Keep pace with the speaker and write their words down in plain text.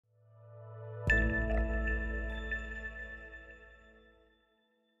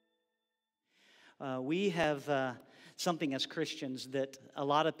We have something as Christians that a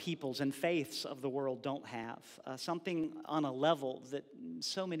lot of peoples and faiths of the world don't have. Something on a level that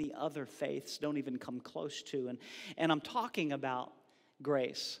so many other faiths don't even come close to. And I'm talking about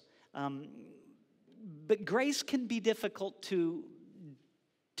grace. But grace can be difficult to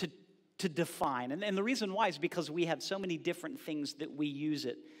define. And the reason why is because we have so many different things that we use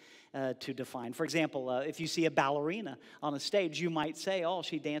it to define. For example, if you see a ballerina on a stage, you might say, oh,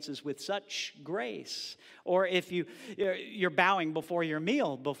 she dances with such grace. Or if you're bowing before your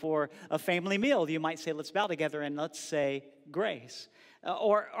meal, before a family meal, you might say, let's bow together and let's say grace.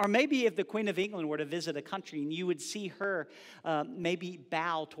 Or maybe if the Queen of England were to visit a country and you would see her maybe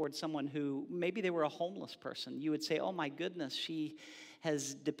bow towards someone who, maybe they were a homeless person, you would say, oh my goodness, she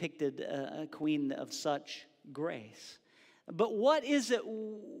has depicted a queen of such grace. But what is it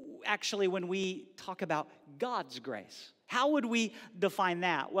actually when we talk about God's grace? How would we define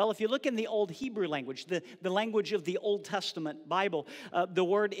that? Well, if you look in the Old Hebrew language, the language of the Old Testament Bible, the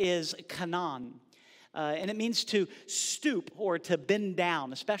word is kanan. And it means to stoop or to bend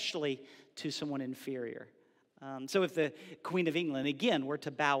down, especially to someone inferior. So if the Queen of England, again, were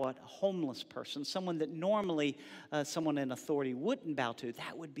to bow at a homeless person, someone that normally someone in authority wouldn't bow to,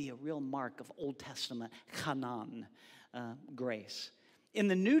 that would be a real mark of Old Testament kanan, grace. In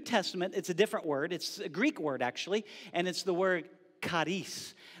the New Testament, it's a different word. It's a Greek word, actually, and it's the word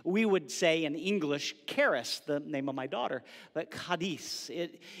charis. We would say in English, charis, the name of my daughter, but charis,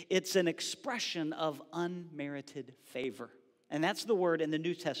 it's an expression of unmerited favor. And that's the word in the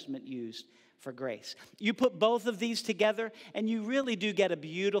New Testament used for grace. You put both of these together, and you really do get a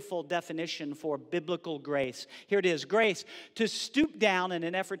beautiful definition for biblical grace. Here it is, grace, to stoop down in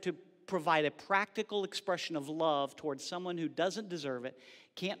an effort to provide a practical expression of love towards someone who doesn't deserve it,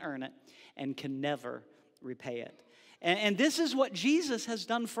 can't earn it, and can never repay it. And this is what Jesus has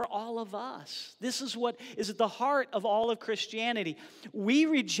done for all of us. This is what is at the heart of all of Christianity. We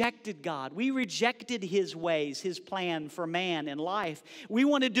rejected God. We rejected His ways, His plan for man and life. We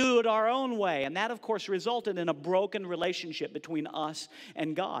want to do it our own way. And that, of course, resulted in a broken relationship between us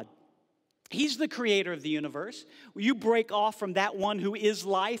and God. He's the creator of the universe. You break off from that one who is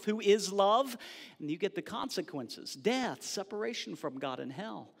life, who is love, and you get the consequences: death, separation from God, and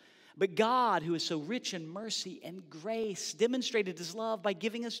hell. But God, who is so rich in mercy and grace, demonstrated His love by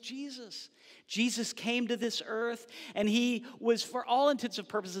giving us Jesus. Jesus came to this earth, and He was, for all intents and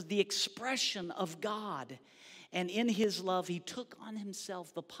purposes, the expression of God. And in His love, He took on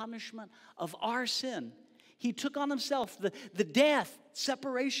Himself the punishment of our sin. He took on Himself the death,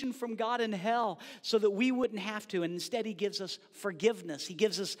 separation from God and hell, so that we wouldn't have to. And instead, He gives us forgiveness. He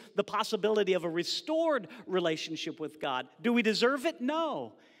gives us the possibility of a restored relationship with God. Do we deserve it?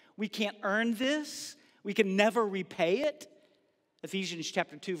 No. We can't earn this. We can never repay it. Ephesians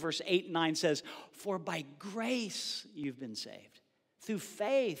chapter 2, verse 8 and 9 says, for by grace you've been saved, through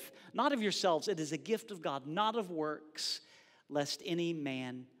faith, not of yourselves. It is a gift of God, not of works, lest any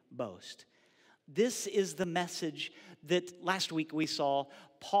man boast. This is the message that last week we saw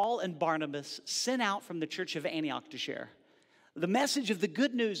Paul and Barnabas sent out from the church of Antioch to share. The message of the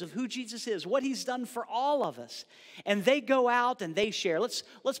good news of who Jesus is, what He's done for all of us. And they go out and they share. Let's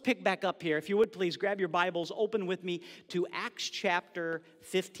pick back up here. If you would, please grab your Bibles, open with me to Acts chapter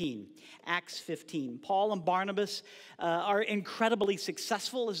 15. Acts 15. Paul and Barnabas are incredibly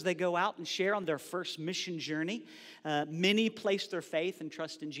successful as they go out and share on their first mission journey. Many place their faith and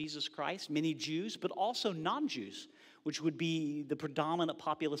trust in Jesus Christ, many Jews, but also non-Jews, which would be the predominant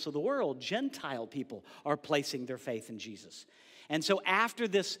populace of the world. Gentile people are placing their faith in Jesus. And so after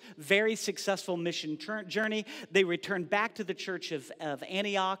this very successful mission journey, they return back to the church of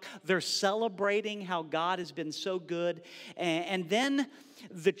Antioch. They're celebrating how God has been so good. And then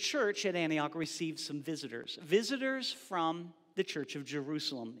the church at Antioch receives some visitors from the church of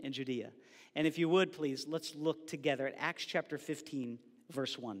Jerusalem in Judea. And if you would, please, let's look together at Acts chapter 15,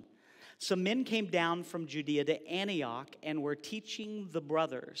 verse 1. Some men came down from Judea to Antioch and were teaching the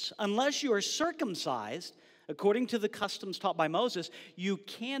brothers, unless you are circumcised according to the customs taught by Moses, you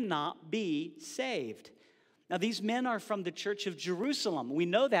cannot be saved. Now, these men are from the church of Jerusalem. We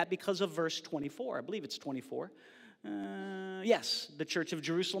know that because of verse 24. I believe it's 24. Yes, the church of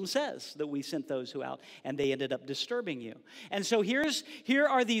Jerusalem says that we sent those who out, and they ended up disturbing you. And so here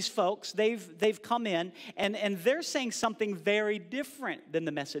are these folks. They've come in, and they're saying something very different than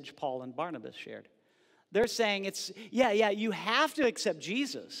the message Paul and Barnabas shared. They're saying you have to accept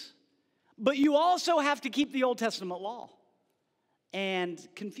Jesus, but you also have to keep the Old Testament law. And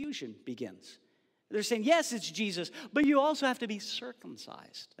confusion begins. They're saying, yes, it's Jesus, but you also have to be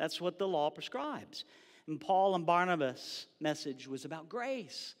circumcised. That's what the law prescribes. And Paul and Barnabas' message was about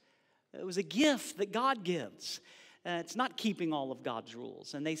grace. It was a gift that God gives. It's not keeping all of God's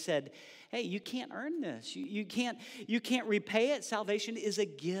rules. And they said, hey, you can't earn this. You can't repay it. Salvation is a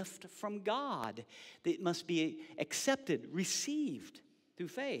gift from God that must be accepted, received through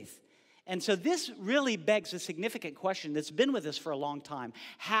faith. And so this really begs a significant question that's been with us for a long time.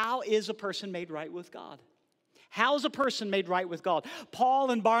 How is a person made right with God? How is a person made right with God?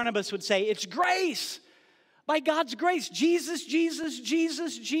 Paul and Barnabas would say, it's grace. By God's grace, Jesus, Jesus,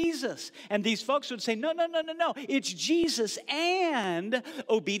 Jesus, Jesus. And these folks would say, no. It's Jesus and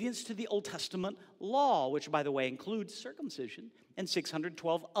obedience to the Old Testament law, which, by the way, includes circumcision and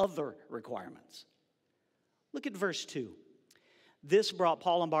 612 other requirements. Look at verse 2. This brought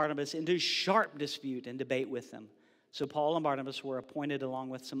Paul and Barnabas into sharp dispute and debate with them. So Paul and Barnabas were appointed along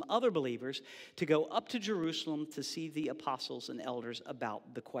with some other believers to go up to Jerusalem to see the apostles and elders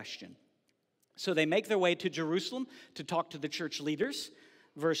about the question. So they make their way to Jerusalem to talk to the church leaders,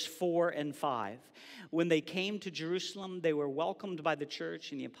 verse 4 and 5. When they came to Jerusalem, they were welcomed by the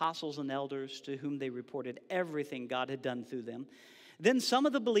church and the apostles and elders, to whom they reported everything God had done through them. Then some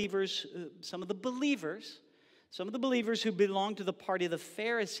of the believers who belonged to the party of the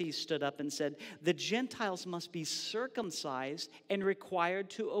Pharisees stood up and said, the Gentiles must be circumcised and required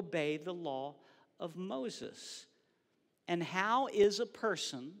to obey the law of Moses. And how is a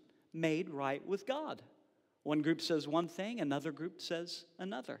person made right with God? One group says one thing, another group says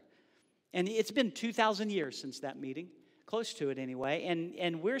another. And it's been 2,000 years since that meeting, close to it anyway,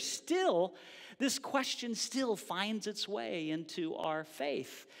 and we're still, this question still finds its way into our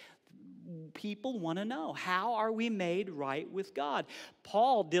faith. People want to know, how are we made right with God?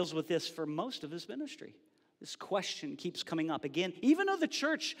 Paul deals with this for most of his ministry. This question keeps coming up again. Even though the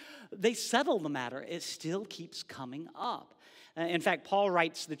church, they settle the matter, it still keeps coming up. In fact, Paul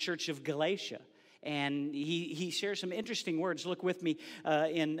writes the church of Galatia, and he shares some interesting words. Look with me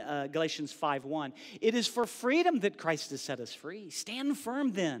in Galatians 5:1. It is for freedom that Christ has set us free. Stand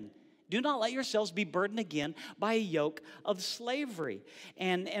firm then. Do not let yourselves be burdened again by a yoke of slavery.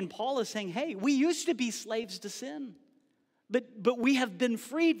 And Paul is saying, hey, we used to be slaves to sin, but we have been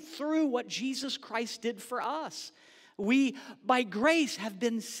freed through what Jesus Christ did for us. We, by grace, have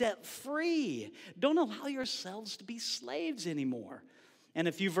been set free. Don't allow yourselves to be slaves anymore. And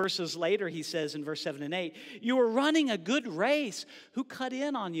a few verses later, he says in verse 7 and 8, you were running a good race. Who cut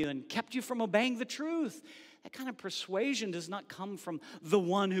in on you and kept you from obeying the truth? That kind of persuasion does not come from the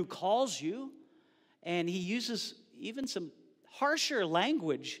one who calls you. And he uses even some harsher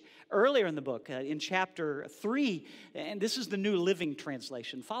language earlier in the book, in chapter 3. And this is the New Living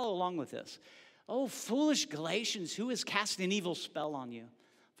Translation. Follow along with this. Oh, foolish Galatians, who has cast an evil spell on you?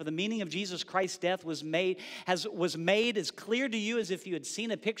 For the meaning of Jesus Christ's death was made as clear to you as if you had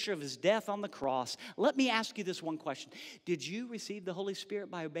seen a picture of his death on the cross. Let me ask you this one question. Did you receive the Holy Spirit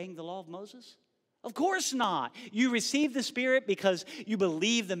by obeying the law of Moses? Of course not. You received the Spirit because you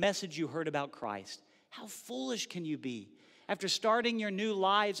believe the message you heard about Christ. How foolish can you be? After starting your new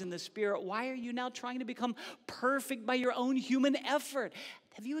lives in the Spirit, why are you now trying to become perfect by your own human effort?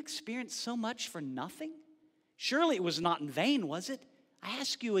 Have you experienced so much for nothing? Surely it was not in vain, was it? I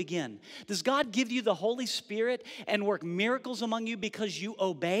ask you again, does God give you the Holy Spirit and work miracles among you because you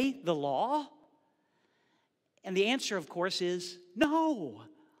obey the law? And the answer, of course, is no.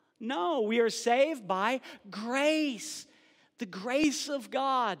 No, we are saved by grace, the grace of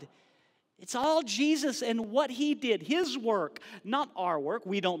God. It's all Jesus and what he did, his work, not our work.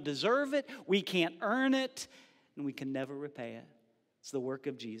 We don't deserve it, we can't earn it, and we can never repay it. It's the work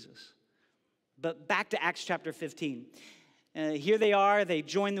of Jesus. But back to Acts chapter 15. Here they are. They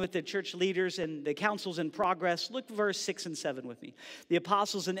join with the church leaders and the council's in progress. Look verse 6 and 7 with me. The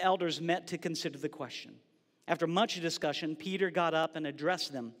apostles and elders met to consider the question. After much discussion, Peter got up and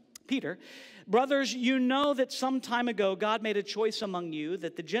addressed them. Peter, brothers, you know that some time ago God made a choice among you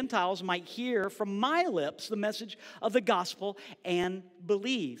that the Gentiles might hear from my lips the message of the gospel and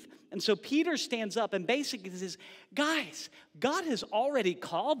believe. And so Peter stands up and basically says, guys, God has already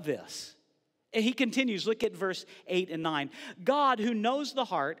called this. And he continues, look at verse 8 and 9. God, who knows the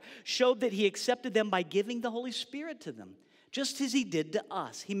heart, showed that he accepted them by giving the Holy Spirit to them, just as he did to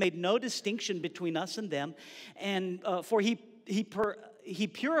us. He made no distinction between us and them, and for he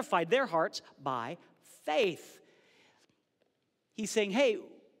purified their hearts by faith. He's saying, hey,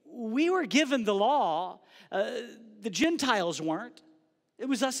 we were given the law. The Gentiles weren't. It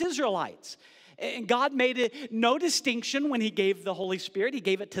was us Israelites. And God made no distinction when he gave the Holy Spirit. He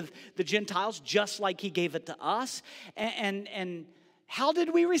gave it to the Gentiles just like he gave it to us. And how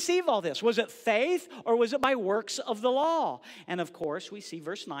did we receive all this? Was it faith or was it by works of the law? And of course, we see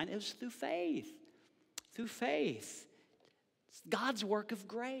verse 9, it was through faith. Through faith. It's God's work of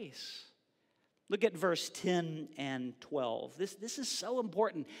grace. Look at verse 10 and 12. This is so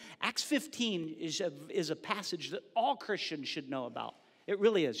important. Acts 15 is a passage that all Christians should know about. It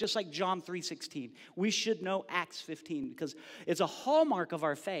really is, just like John 3:16. We should know Acts 15 because it's a hallmark of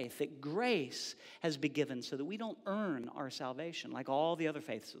our faith that grace has been given so that we don't earn our salvation like all the other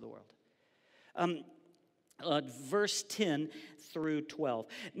faiths of the world. Verse 10 through 12.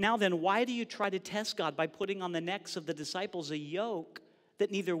 Now then, why do you try to test God by putting on the necks of the disciples a yoke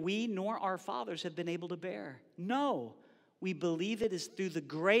that neither we nor our fathers have been able to bear? No. We believe it is through the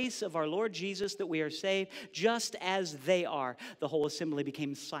grace of our Lord Jesus that we are saved, just as they are. The whole assembly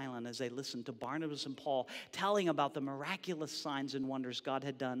became silent as they listened to Barnabas and Paul telling about the miraculous signs and wonders God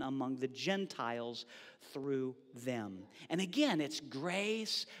had done among the Gentiles through them. And again, it's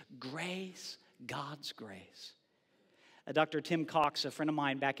grace, grace, God's grace. Dr. Tim Cox, a friend of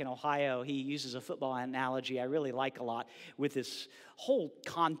mine back in Ohio, he uses a football analogy I really like a lot with this whole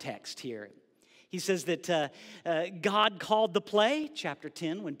context here. He says that God called the play, chapter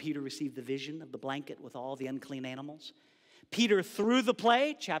 10, when Peter received the vision of the blanket with all the unclean animals. Peter threw the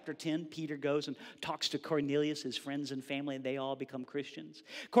play, chapter 10. Peter goes and talks to Cornelius, his friends and family, and they all become Christians.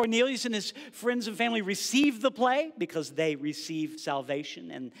 Cornelius and his friends and family receive the play because they received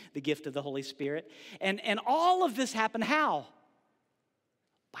salvation and the gift of the Holy Spirit. And all of this happened how?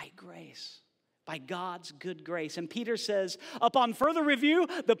 By grace. By God's good grace. And Peter says, upon further review,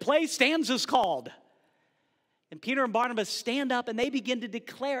 the play stands as called. And Peter and Barnabas stand up and they begin to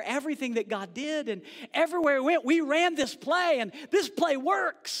declare everything that God did. And everywhere we went, we ran this play and this play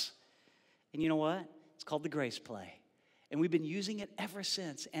works. And you know what? It's called the grace play. And we've been using it ever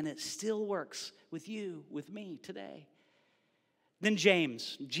since. And it still works with you, with me today. Then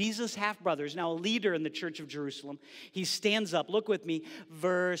James, Jesus' half-brother, is now a leader in the church of Jerusalem. He stands up. Look with me,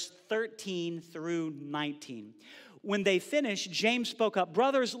 verse 13 through 19. When they finished, James spoke up.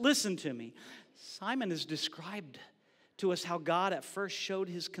 Brothers, listen to me. Simon has described to us how God at first showed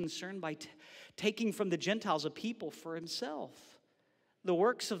his concern by taking from the Gentiles a people for himself. The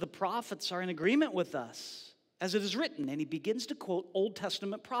works of the prophets are in agreement with us, as it is written, and he begins to quote Old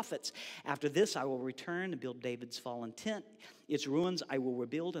Testament prophets. After this, I will return and build David's fallen tent. Its ruins I will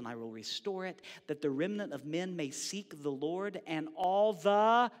rebuild and I will restore it, that the remnant of men may seek the Lord, and all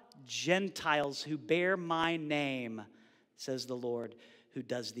the Gentiles who bear my name, says the Lord, who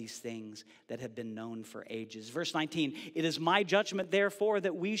does these things that have been known for ages. Verse 19, it is my judgment, therefore,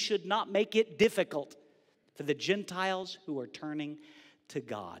 that we should not make it difficult for the Gentiles who are turning to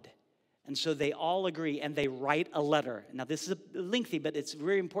God. And so they all agree and they write a letter. Now this is lengthy, but it's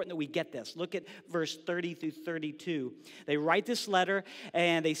very important that we get this. Look at verse 30 through 32. They write this letter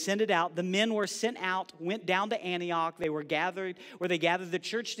and they send it out. The men were sent out, went down to Antioch. They were gathered, where they gathered the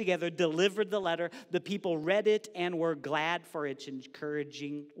church together, delivered the letter. The people read it and were glad for its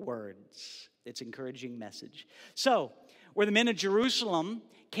encouraging words, its encouraging message. So, where the men of Jerusalem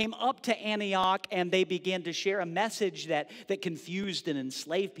came up to Antioch and they began to share a message that confused and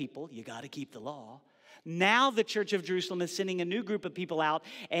enslaved people. You got to keep the law. Now the church of Jerusalem is sending a new group of people out,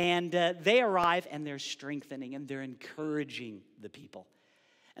 and they arrive and they're strengthening and they're encouraging the people.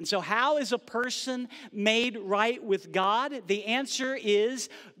 And so how is a person made right with God? The answer is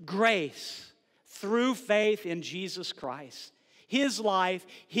grace through faith in Jesus Christ. His life,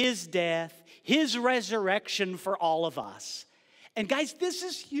 his death, his resurrection for all of us. And guys, this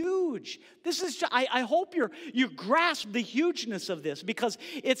is huge. This is, I hope you grasp the hugeness of this, because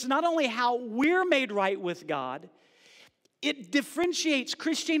it's not only how we're made right with God, it differentiates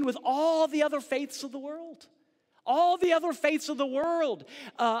Christianity with all the other faiths of the world. All the other faiths of the world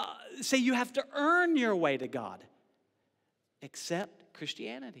say you have to earn your way to God, except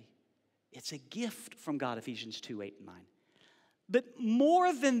Christianity. It's a gift from God, Ephesians 2, 8, and 9. But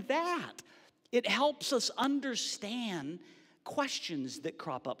more than that, it helps us understand questions that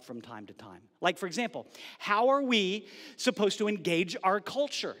crop up from time to time. Like, for example, how are we supposed to engage our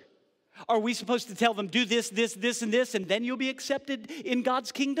culture? Are we supposed to tell them, do this, this, this, and this, and then you'll be accepted in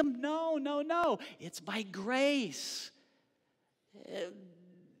God's kingdom? No, no, no. It's by grace.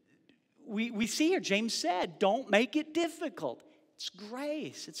 We see here, James said, don't make it difficult. It's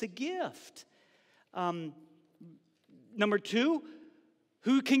grace. It's a gift. Number two,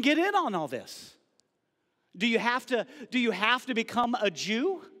 who can get in on all this? Do you have to become a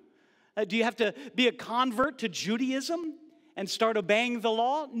Jew? Do you have to be a convert to Judaism and start obeying the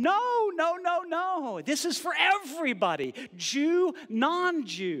law? No, no, no, no. This is for everybody, Jew,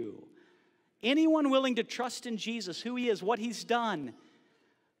 non-Jew. Anyone willing to trust in Jesus, who he is, what he's done.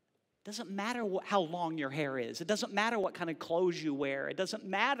 It doesn't matter how long your hair is. It doesn't matter what kind of clothes you wear. It doesn't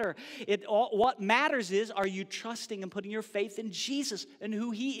matter. What matters is, are you trusting and putting your faith in Jesus and who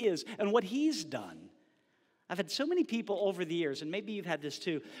He is and what He's done? I've had so many people over the years, and maybe you've had this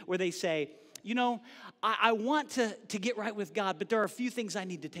too, where they say, you know, I want to get right with God, but there are a few things I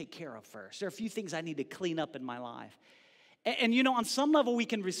need to take care of first. There are a few things I need to clean up in my life. And you know, on some level we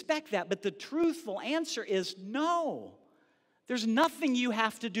can respect that, but the truthful answer is no. There's nothing you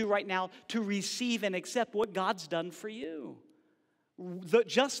have to do right now to receive and accept what God's done for you.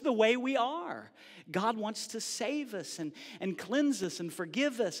 Just the way we are. God wants to save us and cleanse us and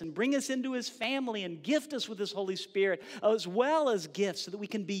forgive us and bring us into His family and gift us with His Holy Spirit as well as gifts so that we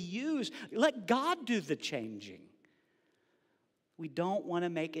can be used. Let God do the changing. We don't want to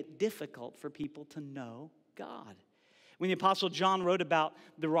make it difficult for people to know God. When the Apostle John wrote about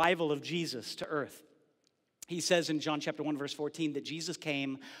the arrival of Jesus to earth, he says in John chapter 1, verse 14, that Jesus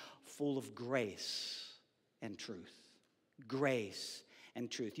came full of grace and truth. Grace and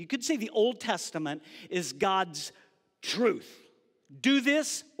truth. You could say the Old Testament is God's truth. Do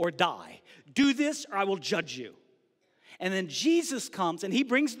this or die. Do this or I will judge you. And then Jesus comes and He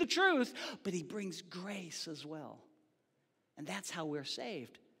brings the truth, but He brings grace as well. And that's how we're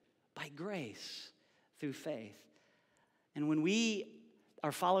saved, by grace through faith. And when we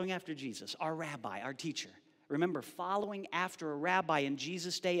are following after Jesus, our rabbi, our teacher, remember, following after a rabbi in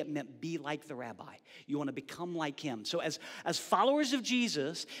Jesus' day, it meant be like the rabbi. You want to become like him. So as followers of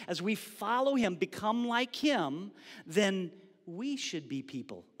Jesus, as we follow Him, become like Him, then we should be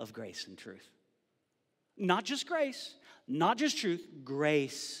people of grace and truth. Not just grace, not just truth,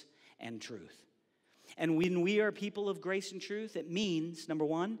 grace and truth. And when we are people of grace and truth, it means, number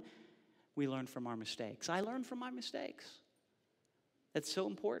one, we learn from our mistakes. I learn from my mistakes. That's so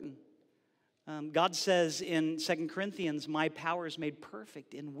important. God says in 2 Corinthians, my power is made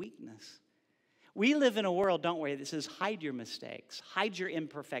perfect in weakness. We live in a world, don't we, that says hide your mistakes, hide your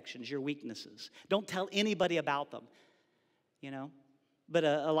imperfections, your weaknesses. Don't tell anybody about them, you know. But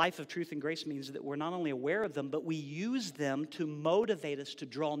a life of truth and grace means that we're not only aware of them, but we use them to motivate us to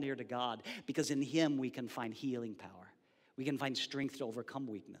draw near to God, because in Him we can find healing power. We can find strength to overcome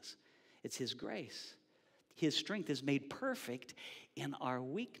weakness. It's His grace. His strength is made perfect in our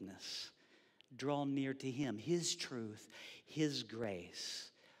weakness. Draw near to Him, His truth, His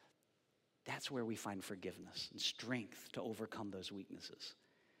grace. That's where we find forgiveness and strength to overcome those weaknesses.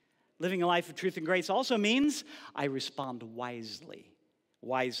 Living a life of truth and grace also means I respond wisely.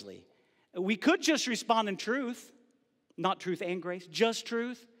 Wisely. We could just respond in truth, not truth and grace, just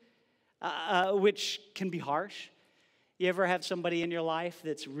truth, which can be harsh. You ever have somebody in your life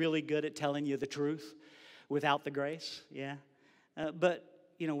that's really good at telling you the truth without the grace? Yeah. But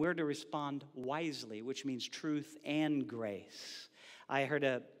you know, we're to respond wisely, which means truth and grace. I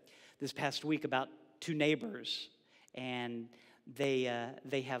heard this past week about two neighbors, and they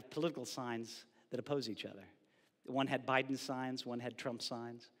have political signs that oppose each other. One had Biden signs, one had Trump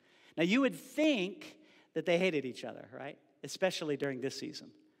signs. Now, you would think that they hated each other, right? Especially during this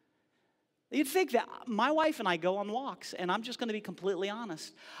season. You'd think that my wife and I go on walks, and I'm just going to be completely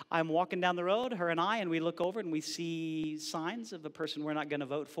honest. I'm walking down the road, her and I, and we look over and we see signs of a person we're not going to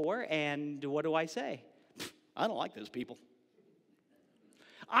vote for, and what do I say? I don't like those people.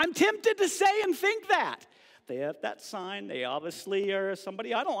 I'm tempted to say and think that. They have that sign. They obviously are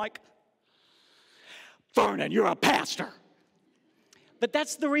somebody I don't like. Vernon, you're a pastor. But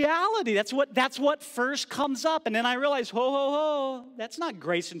that's the reality. That's what first comes up. And then I realize, ho, that's not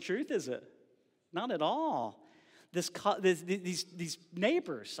grace and truth, is it? Not at all. These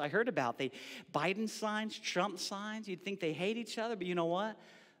neighbors I heard about, Biden signs, Trump signs, you'd think they hate each other, but you know what?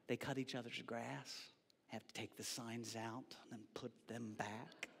 They cut each other's grass, have to take the signs out and put them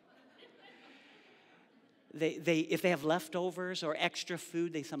back. If they have leftovers or extra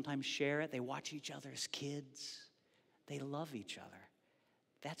food, they sometimes share it. They watch each other's kids. They love each other.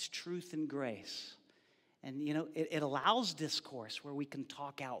 That's truth and grace. And, you know, it allows discourse where we can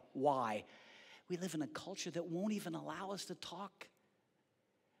talk out why. We live in a culture that won't even allow us to talk.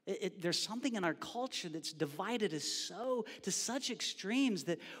 There's something in our culture that's divided us to such extremes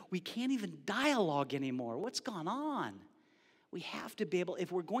that we can't even dialogue anymore. What's gone on? We have to be able,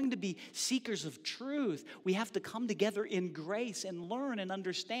 if we're going to be seekers of truth, we have to come together in grace and learn and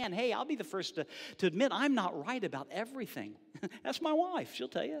understand. Hey, I'll be the first to admit I'm not right about everything. That's my wife. She'll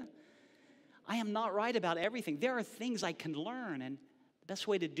tell you. I am not right about everything. There are things I can learn, and the best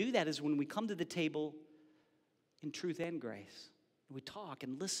way to do that is when we come to the table in truth and grace. We talk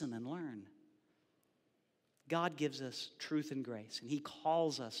and listen and learn. God gives us truth and grace, and he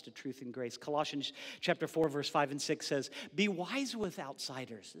calls us to truth and grace. Colossians chapter 4, verse 5 and 6 says, be wise with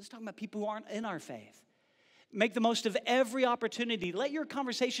outsiders. This is talking about people who aren't in our faith. Make the most of every opportunity. Let your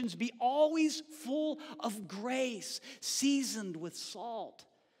conversations be always full of grace, seasoned with salt,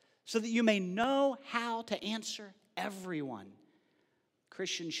 so that you may know how to answer everyone.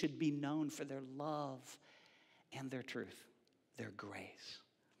 Christians should be known for their love and their truth, their grace.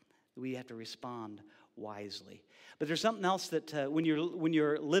 We have to respond wisely. But there's something else that when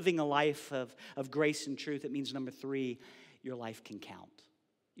you're living a life of grace and truth, it means number 3, your life can count.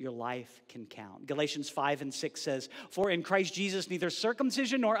 Your life can count. Galatians 5 and 6 says, for in Christ Jesus neither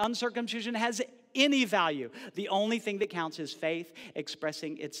circumcision nor uncircumcision has any value. The only thing that counts is faith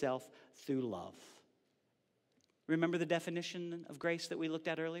expressing itself through love. Remember the definition of grace that we looked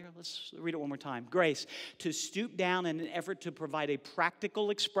at earlier? Let's read it one more time. Grace, to stoop down in an effort to provide a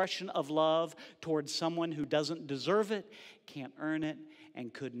practical expression of love towards someone who doesn't deserve it, can't earn it,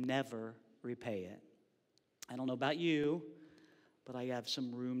 and could never repay it. I don't know about you, but I have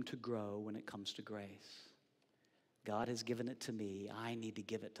some room to grow when it comes to grace. God has given it to me. I need to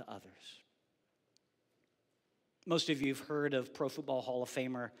give it to others. Most of you have heard of Pro Football Hall of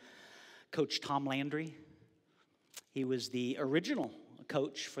Famer Coach Tom Landry. He was the original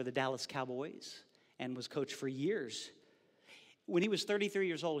coach for the Dallas Cowboys and was coach for years. When he was 33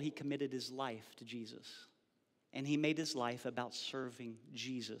 years old, he committed his life to Jesus. And he made his life about serving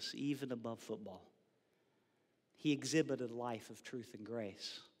Jesus, even above football. He exhibited a life of truth and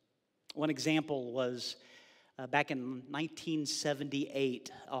grace. One example was back in 1978,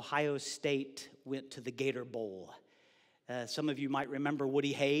 Ohio State went to the Gator Bowl. Some of you might remember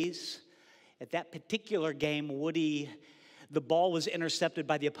Woody Hayes. At that particular game, the ball was intercepted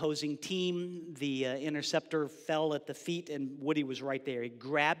by the opposing team. The interceptor fell at the feet, and Woody was right there. He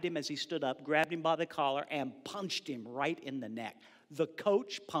grabbed him as he stood up, grabbed him by the collar, and punched him right in the neck. The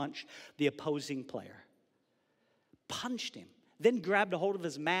coach punched the opposing player. Punched him. Then grabbed a hold of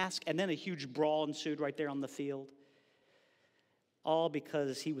his mask, and then a huge brawl ensued right there on the field. All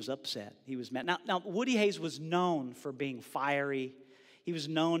because he was upset. He was mad. Now Woody Hayes was known for being fiery. He was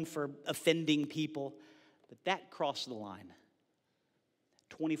known for offending people, but that crossed the line.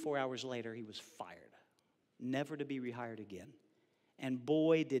 24 hours later, he was fired, never to be rehired again. And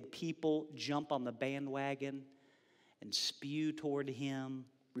boy, did people jump on the bandwagon and spew toward him.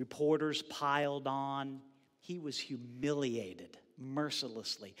 Reporters piled on. He was humiliated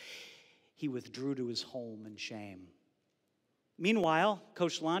mercilessly. He withdrew to his home in shame. Meanwhile,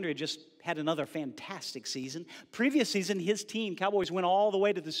 Coach Landry just had another fantastic season. Previous season, his team, Cowboys, went all the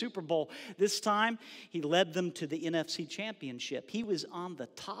way to the Super Bowl. This time, he led them to the NFC Championship. He was on the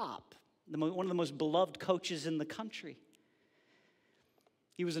top, one of the most beloved coaches in the country.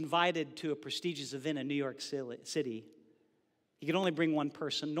 He was invited to a prestigious event in New York City. You could only bring one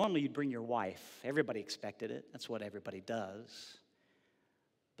person. Normally, you'd bring your wife. Everybody expected it. That's what everybody does.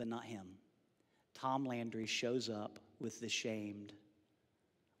 But not him. Tom Landry shows up with the shamed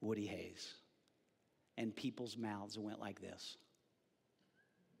Woody Hayes. And people's mouths went like this.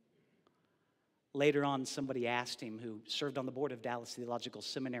 Later on, somebody asked him, who served on the board of Dallas Theological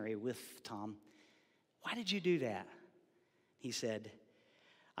Seminary with Tom, why did you do that? He said,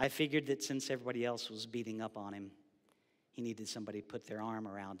 I figured that since everybody else was beating up on him, he needed somebody to put their arm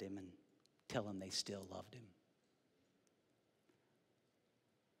around him and tell him they still loved him.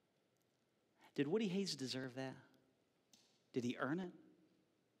 Did Woody Hayes deserve that? Did he earn it?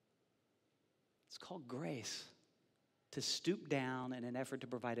 It's called grace. To stoop down in an effort to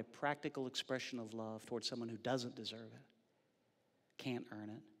provide a practical expression of love towards someone who doesn't deserve it, can't earn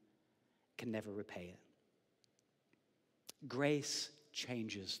it, can never repay it. Grace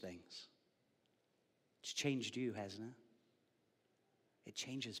changes things. It's changed you, hasn't it? It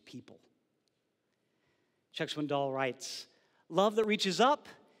changes people. Chuck Swindoll writes, love that reaches up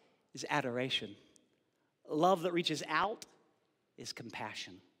is adoration. Love that reaches out is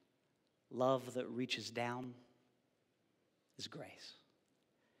compassion. Love that reaches down is grace.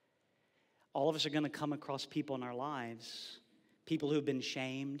 All of us are going to come across people in our lives, people who've been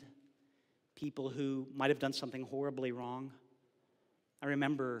shamed, people who might have done something horribly wrong. I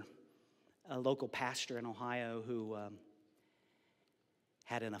remember a local pastor in Ohio who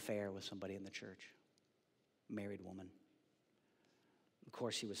had an affair with somebody in the church, a married woman. Of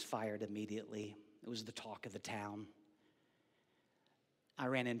course, he was fired immediately. It was the talk of the town. I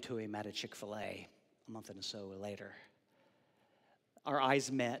ran into him at a Chick-fil-A a month and so later. Our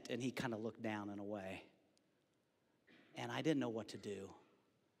eyes met, and he kind of looked down and away. And I didn't know what to do.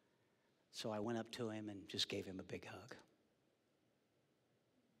 So I went up to him and just gave him a big hug.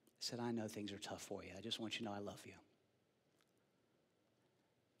 said, I know things are tough for you. I just want you to know I love you.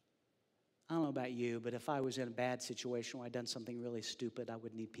 I don't know about you, but if I was in a bad situation where I'd done something really stupid, I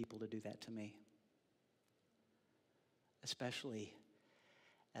would need people to do that to me. Especially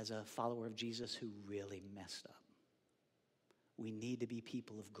as a follower of Jesus who really messed up. We need to be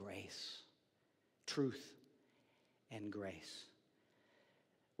people of grace, truth, and grace.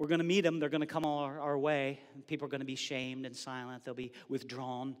 We're going to meet them. They're going to come our way. People are going to be shamed and silent. They'll be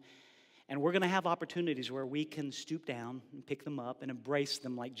withdrawn. And we're going to have opportunities where we can stoop down and pick them up and embrace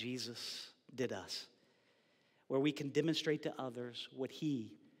them like Jesus did us. Where we can demonstrate to others what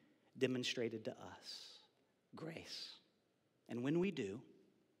he demonstrated to us, grace. And when we do,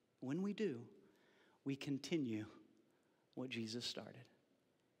 we continue what Jesus started.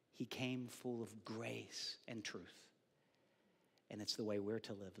 He came full of grace and truth. And it's the way we're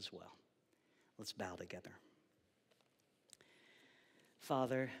to live as well. Let's bow together.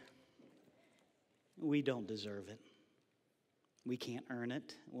 Father, we don't deserve it. We can't earn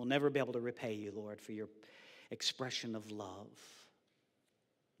it. We'll never be able to repay you, Lord, for your expression of love,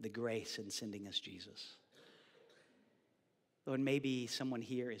 the grace in sending us Jesus. Lord, maybe someone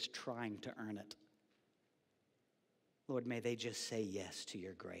here is trying to earn it. Lord, may they just say yes to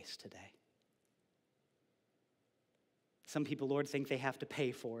your grace today. Some people, Lord, think they have to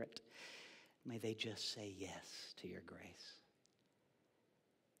pay for it. May they just say yes to your grace.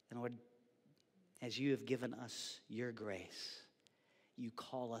 And Lord, as you have given us your grace, you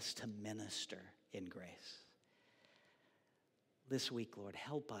call us to minister in grace. This week, Lord,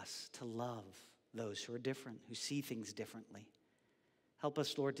 help us to love those who are different, who see things differently. Help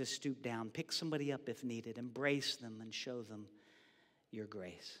us, Lord, to stoop down, pick somebody up if needed, embrace them and show them your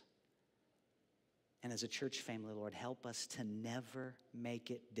grace. And as a church family, Lord, help us to never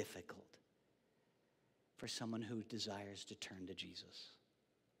make it difficult for someone who desires to turn to Jesus.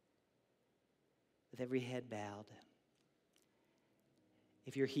 With every head bowed,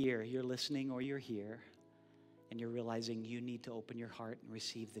 if you're here, you're listening, or you're here, and you're realizing you need to open your heart and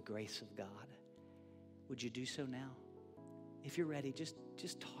receive the grace of God, would you do so now? If you're ready, just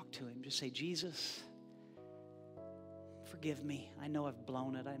talk to him. Just say, Jesus, forgive me. I know I've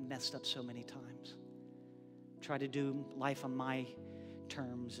blown it. I messed up so many times. Try to do life on my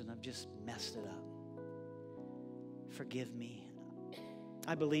terms, and I've just messed it up. Forgive me.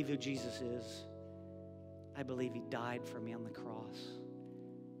 I believe who Jesus is. I believe he died for me on the cross.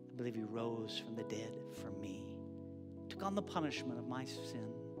 I believe he rose from the dead for me. Took on the punishment of my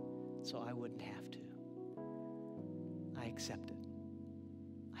sin so I wouldn't have to. I accept it.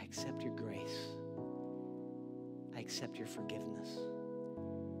 I accept your grace. I accept your forgiveness.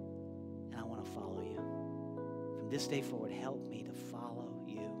 And I want to follow you. From this day forward, help me to follow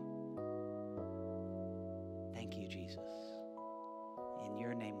you. Thank you, Jesus. In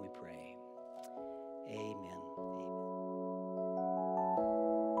your name we pray.